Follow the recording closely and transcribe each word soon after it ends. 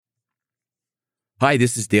Hi,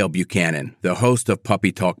 this is Dale Buchanan, the host of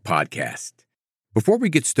Puppy Talk Podcast. Before we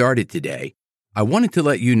get started today, I wanted to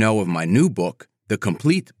let you know of my new book, The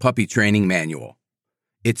Complete Puppy Training Manual.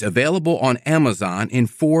 It's available on Amazon in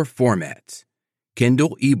 4 formats: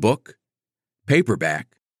 Kindle ebook,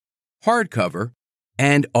 paperback, hardcover,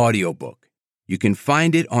 and audiobook. You can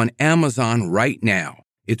find it on Amazon right now.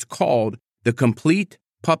 It's called The Complete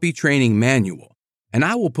Puppy Training Manual, and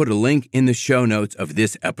I will put a link in the show notes of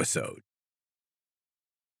this episode.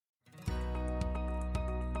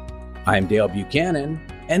 I'm Dale Buchanan,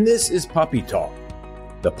 and this is Puppy Talk,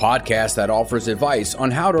 the podcast that offers advice on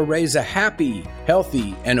how to raise a happy,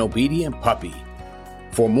 healthy, and obedient puppy.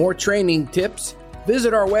 For more training tips,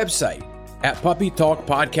 visit our website at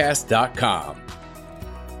puppytalkpodcast.com.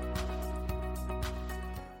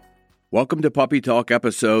 Welcome to Puppy Talk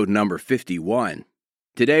episode number 51.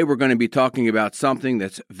 Today we're going to be talking about something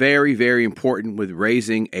that's very, very important with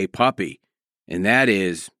raising a puppy, and that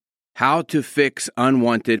is how to fix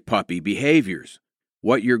unwanted puppy behaviors.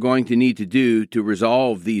 What you're going to need to do to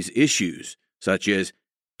resolve these issues, such as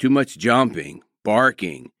too much jumping,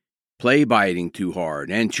 barking, play biting too hard,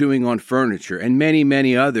 and chewing on furniture, and many,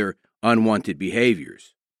 many other unwanted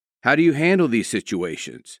behaviors. How do you handle these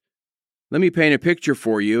situations? Let me paint a picture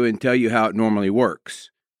for you and tell you how it normally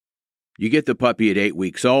works. You get the puppy at 8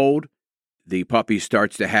 weeks old. The puppy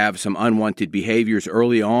starts to have some unwanted behaviors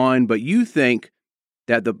early on, but you think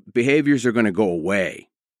that the behaviors are going to go away,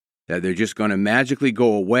 that they're just going to magically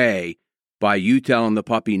go away by you telling the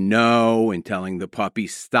puppy no and telling the puppy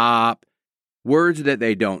stop, words that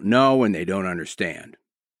they don't know and they don't understand.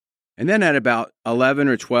 And then at about 11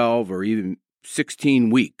 or 12 or even 16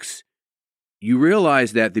 weeks, you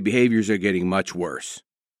realize that the behaviors are getting much worse.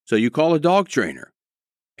 So you call a dog trainer,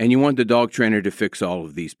 and you want the dog trainer to fix all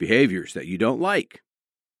of these behaviors that you don't like.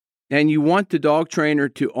 And you want the dog trainer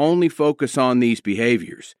to only focus on these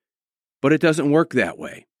behaviors. But it doesn't work that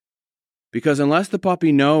way. Because unless the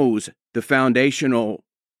puppy knows the foundational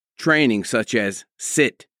training such as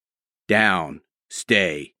sit, down,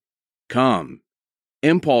 stay, come,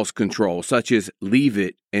 impulse control such as leave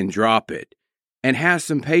it and drop it, and has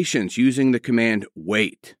some patience using the command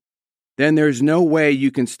wait, then there's no way you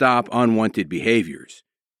can stop unwanted behaviors.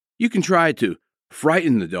 You can try to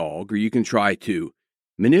frighten the dog, or you can try to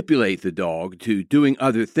manipulate the dog to doing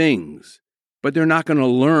other things, but they're not going to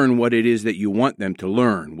learn what it is that you want them to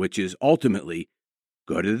learn, which is ultimately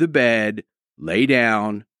go to the bed, lay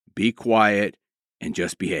down, be quiet, and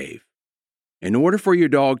just behave. In order for your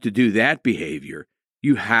dog to do that behavior,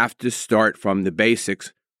 you have to start from the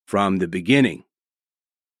basics from the beginning.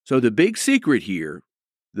 So the big secret here,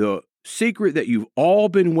 the secret that you've all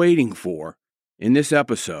been waiting for in this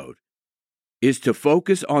episode, is to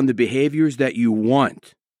focus on the behaviors that you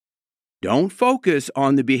want. Don't focus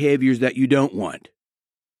on the behaviors that you don't want.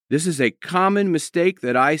 This is a common mistake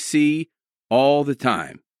that I see all the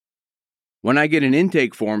time. When I get an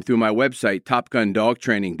intake form through my website,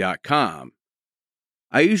 topgundogtraining.com,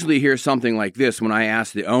 I usually hear something like this when I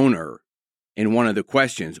ask the owner in one of the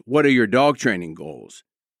questions, what are your dog training goals?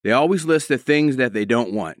 They always list the things that they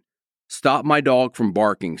don't want. Stop my dog from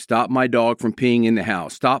barking. Stop my dog from peeing in the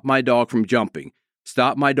house. Stop my dog from jumping.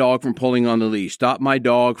 Stop my dog from pulling on the leash. Stop my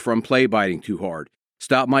dog from play biting too hard.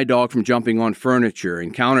 Stop my dog from jumping on furniture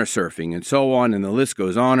and counter surfing and so on, and the list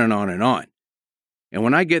goes on and on and on. And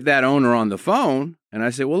when I get that owner on the phone and I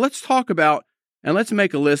say, well, let's talk about and let's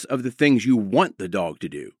make a list of the things you want the dog to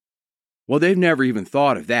do. Well, they've never even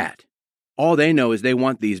thought of that. All they know is they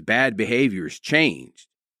want these bad behaviors changed.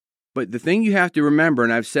 But the thing you have to remember,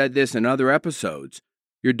 and I've said this in other episodes,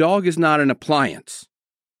 your dog is not an appliance.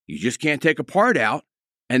 You just can't take a part out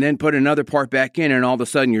and then put another part back in and all of a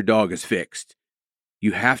sudden your dog is fixed.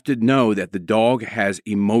 You have to know that the dog has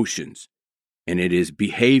emotions, and it is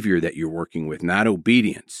behavior that you're working with, not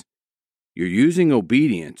obedience. You're using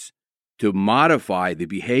obedience to modify the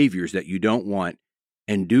behaviors that you don't want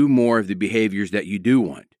and do more of the behaviors that you do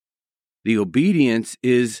want. The obedience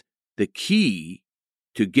is the key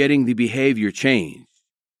to getting the behavior changed.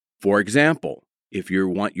 For example, if you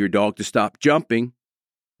want your dog to stop jumping,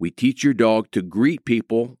 we teach your dog to greet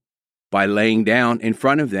people by laying down in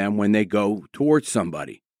front of them when they go towards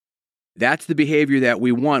somebody. That's the behavior that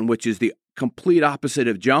we want, which is the complete opposite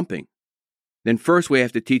of jumping. Then first we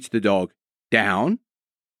have to teach the dog down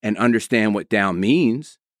and understand what down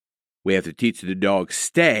means. We have to teach the dog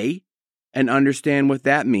stay and understand what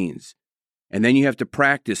that means. And then you have to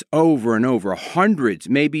practice over and over, hundreds,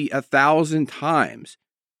 maybe 1,000 times,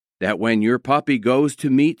 that when your puppy goes to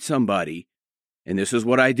meet somebody, and this is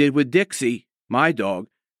what I did with Dixie, my dog,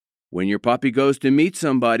 when your puppy goes to meet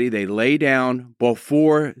somebody, they lay down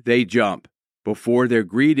before they jump. before they're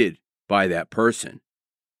greeted by that person.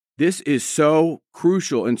 This is so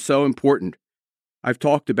crucial and so important. I've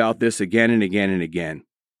talked about this again and again and again.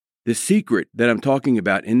 The secret that I'm talking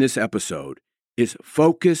about in this episode is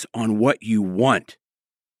focus on what you want,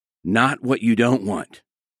 not what you don't want.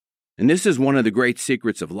 And this is one of the great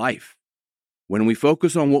secrets of life. When we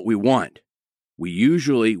focus on what we want, we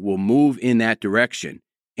usually will move in that direction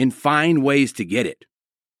and find ways to get it.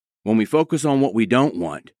 When we focus on what we don't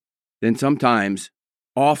want, then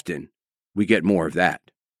often, we get more of that.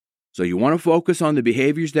 So you want to focus on the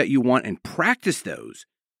behaviors that you want and practice those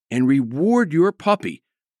and reward your puppy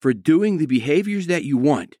for doing the behaviors that you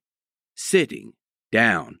want. Sitting,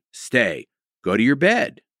 down, stay, go to your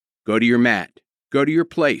bed, go to your mat, go to your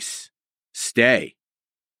place, stay.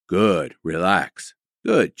 Good, relax.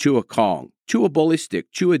 Good, chew a Kong, chew a bully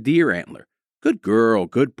stick, chew a deer antler. Good girl,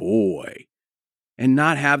 good boy. And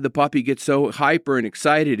not have the puppy get so hyper and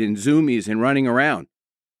excited and zoomies and running around.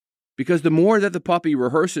 Because the more that the puppy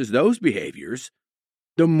rehearses those behaviors,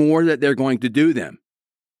 the more that they're going to do them.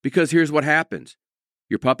 Because here's what happens.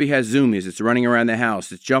 Your puppy has zoomies. It's running around the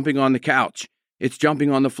house. It's jumping on the couch. It's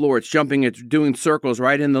jumping on the floor. It's doing circles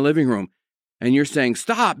right in the living room. And you're saying,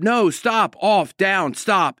 stop, no, stop, off, down,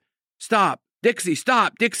 stop, Dixie,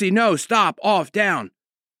 stop, Dixie, no, stop, off, down.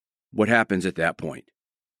 What happens at that point?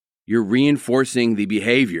 You're reinforcing the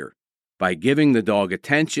behavior by giving the dog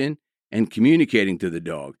attention and communicating to the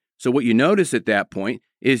dog. So what you notice at that point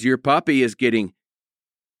is your puppy is getting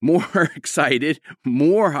more excited,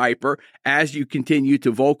 more hyper as you continue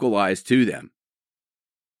to vocalize to them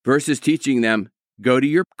versus teaching them, go to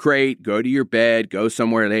your crate, go to your bed, go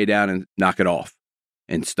somewhere, lay down and knock it off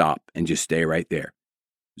and stop and just stay right there.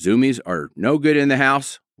 Zoomies are no good in the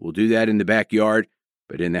house. We'll do that in the backyard,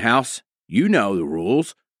 but in the house, you know the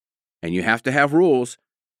rules and you have to have rules.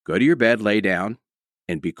 Go to your bed, lay down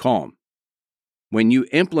and be calm. When you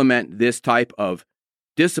implement this type of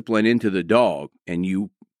discipline into the dog and you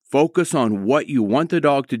focus on what you want the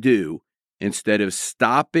dog to do instead of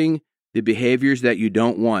stopping the behaviors that you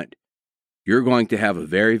don't want, you're going to have a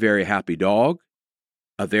very, very happy dog,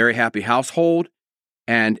 a very happy household,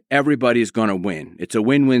 and everybody's going to win. It's a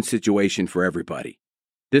win-win situation for everybody.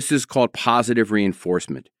 This is called positive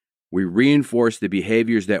reinforcement. We reinforce the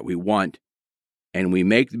behaviors that we want, and we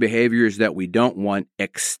make the behaviors that we don't want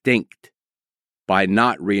extinct by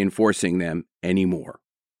not reinforcing them anymore.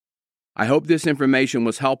 I hope this information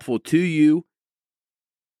was helpful to you.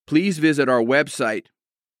 Please visit our website,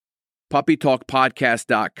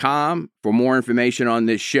 puppytalkpodcast.com, for more information on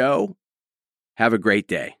this show. Have a great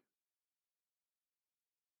day.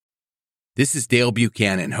 This is Dale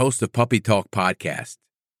Buchanan, host of Puppy Talk Podcast.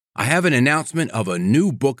 I have an announcement of a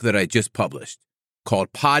new book that I just published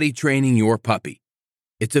called Potty Training Your Puppy.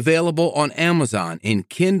 It's available on Amazon in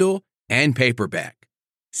Kindle and paperback,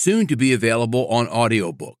 soon to be available on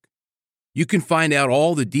audiobook. You can find out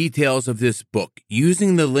all the details of this book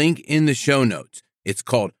using the link in the show notes. It's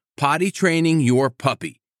called Potty Training Your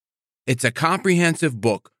Puppy. It's a comprehensive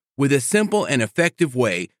book with a simple and effective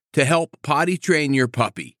way to help potty train your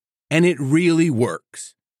puppy, and it really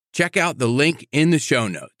works. Check out the link in the show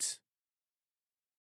notes.